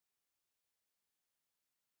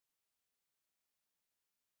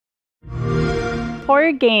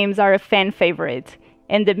Horror games are a fan favorite,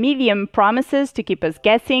 and the medium promises to keep us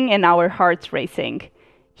guessing and our hearts racing.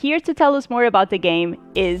 Here to tell us more about the game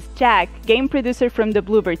is Jack, game producer from the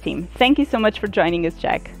Bluebird team. Thank you so much for joining us,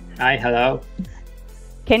 Jack. Hi, hello.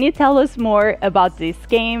 Can you tell us more about this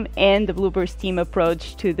game and the Bluebird's team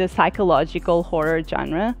approach to the psychological horror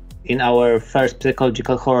genre? In our first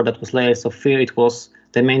psychological horror that was Layers of Fear,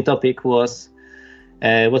 the main topic was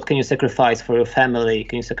what can you sacrifice for your family?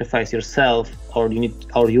 Can you sacrifice yourself, or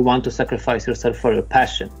you want to sacrifice yourself for your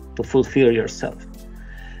passion to fulfill yourself?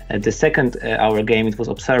 The second our game, it was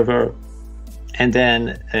Observer, and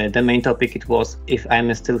then the main topic, it was if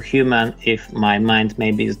I'm still human, if my mind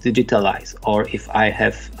maybe is digitalized, or if I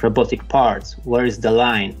have robotic parts, where is the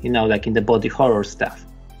line? You know, like in the body horror stuff.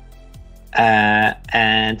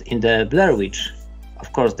 And in the Blair Witch,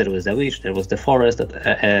 of course, there was a witch, there was the forest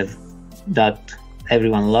that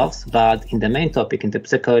everyone loves, but in the main topic, in the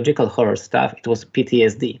psychological horror stuff, it was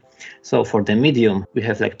PTSD. So for the medium, we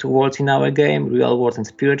have like two worlds in our game, real world and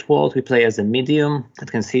spirit world. We play as a medium that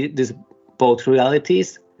can see these both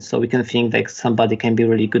realities. So we can think like somebody can be a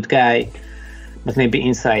really good guy, but maybe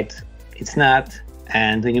inside it's not.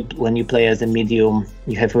 And when you play as a medium,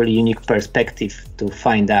 you have a really unique perspective to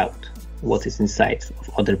find out what is inside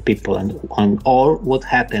of other people or what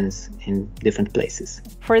happens in different places.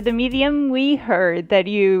 For the medium, we heard that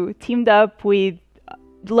you teamed up with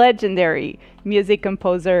legendary music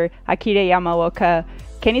composer Akira Yamaoka.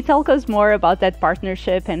 Can you tell us more about that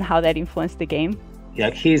partnership and how that influenced the game?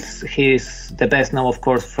 Yeah, he's the best now, of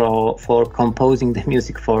course, for composing the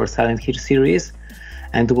music for Silent Hill series.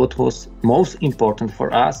 And what was most important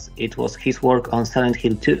for us, it was his work on Silent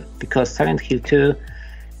Hill 2, because Silent Hill 2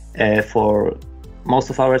 for most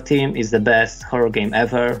of our team is the best horror game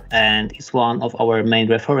ever, and it's one of our main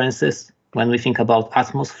references when we think about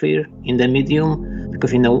atmosphere in the medium,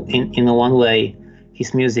 because in one way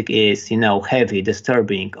his music is heavy,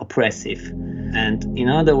 disturbing, oppressive, and in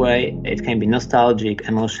another way it can be nostalgic,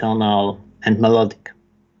 emotional, and melodic.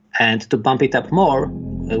 And to bump it up more,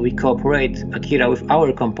 we cooperate Akira with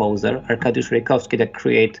our composer Arkadiusz Rejkowski that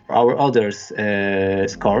create our other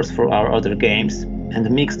scores for our other games, and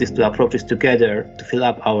mix these two approaches together to fill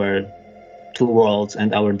up our two worlds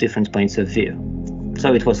and our different points of view.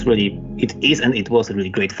 So it was really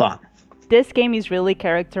great fun. This game is really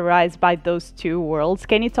characterized by those two worlds.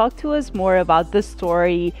 Can you talk to us more about the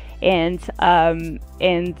story and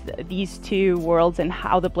these two worlds and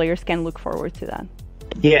how the players can look forward to that?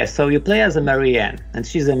 Yeah, so you play as a Marianne, and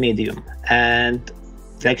she's a medium, and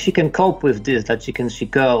like she can cope with this, that she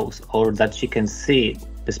goes, or that she can see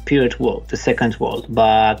the spirit world, the second world,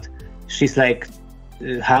 but she's like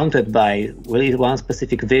haunted by really one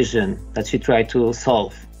specific vision that she tried to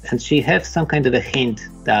solve. And she has some kind of a hint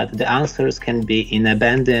that the answers can be in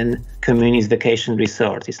abandoned communist vacation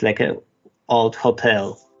resort. It's like an old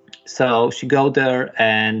hotel. So she go there,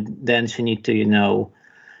 and then she need to,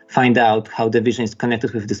 find out how the vision is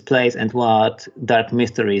connected with this place and what dark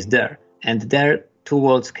mystery is there. And there two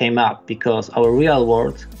worlds came up, because our real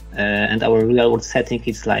world and our real world setting,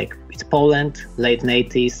 it's Poland, late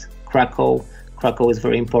 80s, Krakow. Krakow is a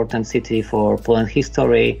very important city for Poland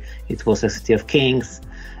history. It was a city of kings.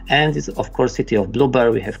 And it's, of course, city of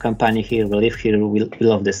Bluebird. We have company here, we live here, we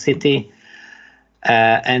love the city.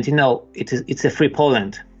 And it's a free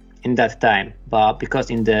Poland in that time, but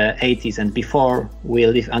because in the 80s and before we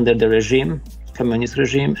lived under the regime, communist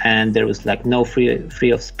regime, and there was no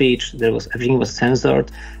free of speech, everything was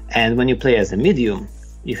censored. And when you play as a medium,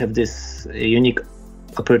 you have this unique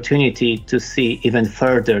opportunity to see even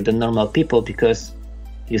further than normal people, because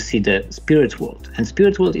you see the spirit world. And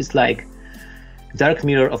spirit world is like dark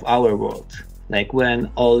mirror of our world, like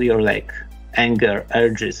when all your anger,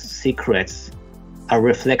 urges, secrets are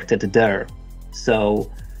reflected there.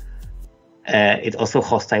 So it's also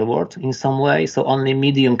hostile world in some way. So only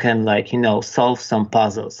medium can solve some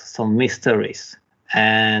puzzles, some mysteries,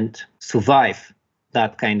 and survive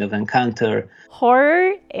that kind of encounter.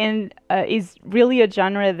 Horror is really a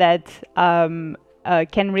genre that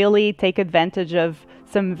can really take advantage of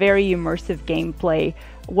some very immersive gameplay.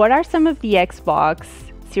 What are some of the Xbox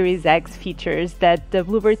Series X features that the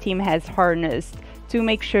Bluebird team has harnessed to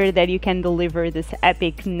make sure that you can deliver this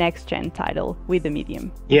epic next-gen title with the medium?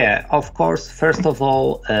 Yeah, of course. First of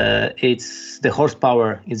all, it's the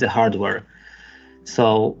horsepower is the hardware.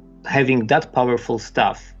 So having that powerful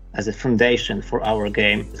stuff as a foundation for our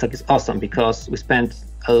game, it's awesome, because we spent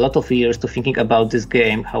a lot of years to thinking about this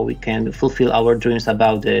game, how we can fulfill our dreams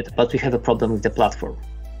about it, but we have a problem with the platform.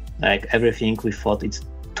 Everything we thought it's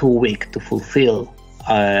too weak to fulfill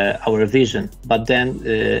our vision. But then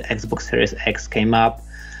Xbox Series X came up,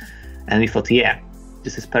 and we thought, yeah,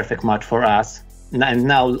 this is perfect match for us. And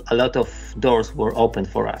now a lot of doors were open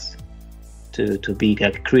for us to be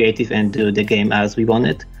like creative and do the game as we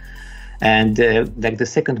wanted. And like the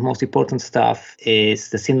second most important stuff is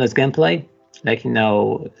the seamless gameplay, like, you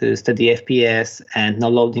know, steady FPS and no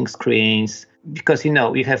loading screens, because, you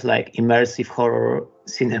know, you have like immersive horror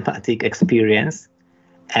cinematic experience,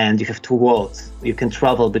 and you have two worlds. You can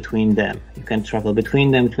travel between them. You can travel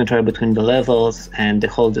between the levels and the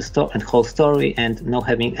whole story, and not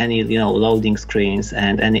having any, you know, loading screens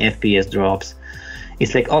and any FPS drops.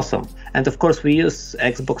 It's like awesome. And of course, we use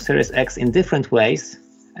Xbox Series X in different ways,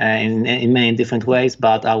 in many different ways,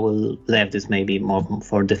 but I will leave this maybe more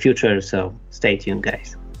for the future, so stay tuned,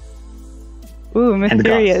 guys. Ooh,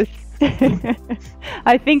 mysterious.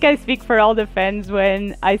 I think I speak for all the fans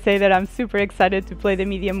when I say that I'm super excited to play the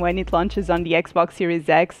medium when it launches on the Xbox Series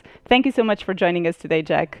X. Thank you so much for joining us today,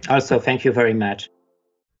 Jack. Also, thank you very much.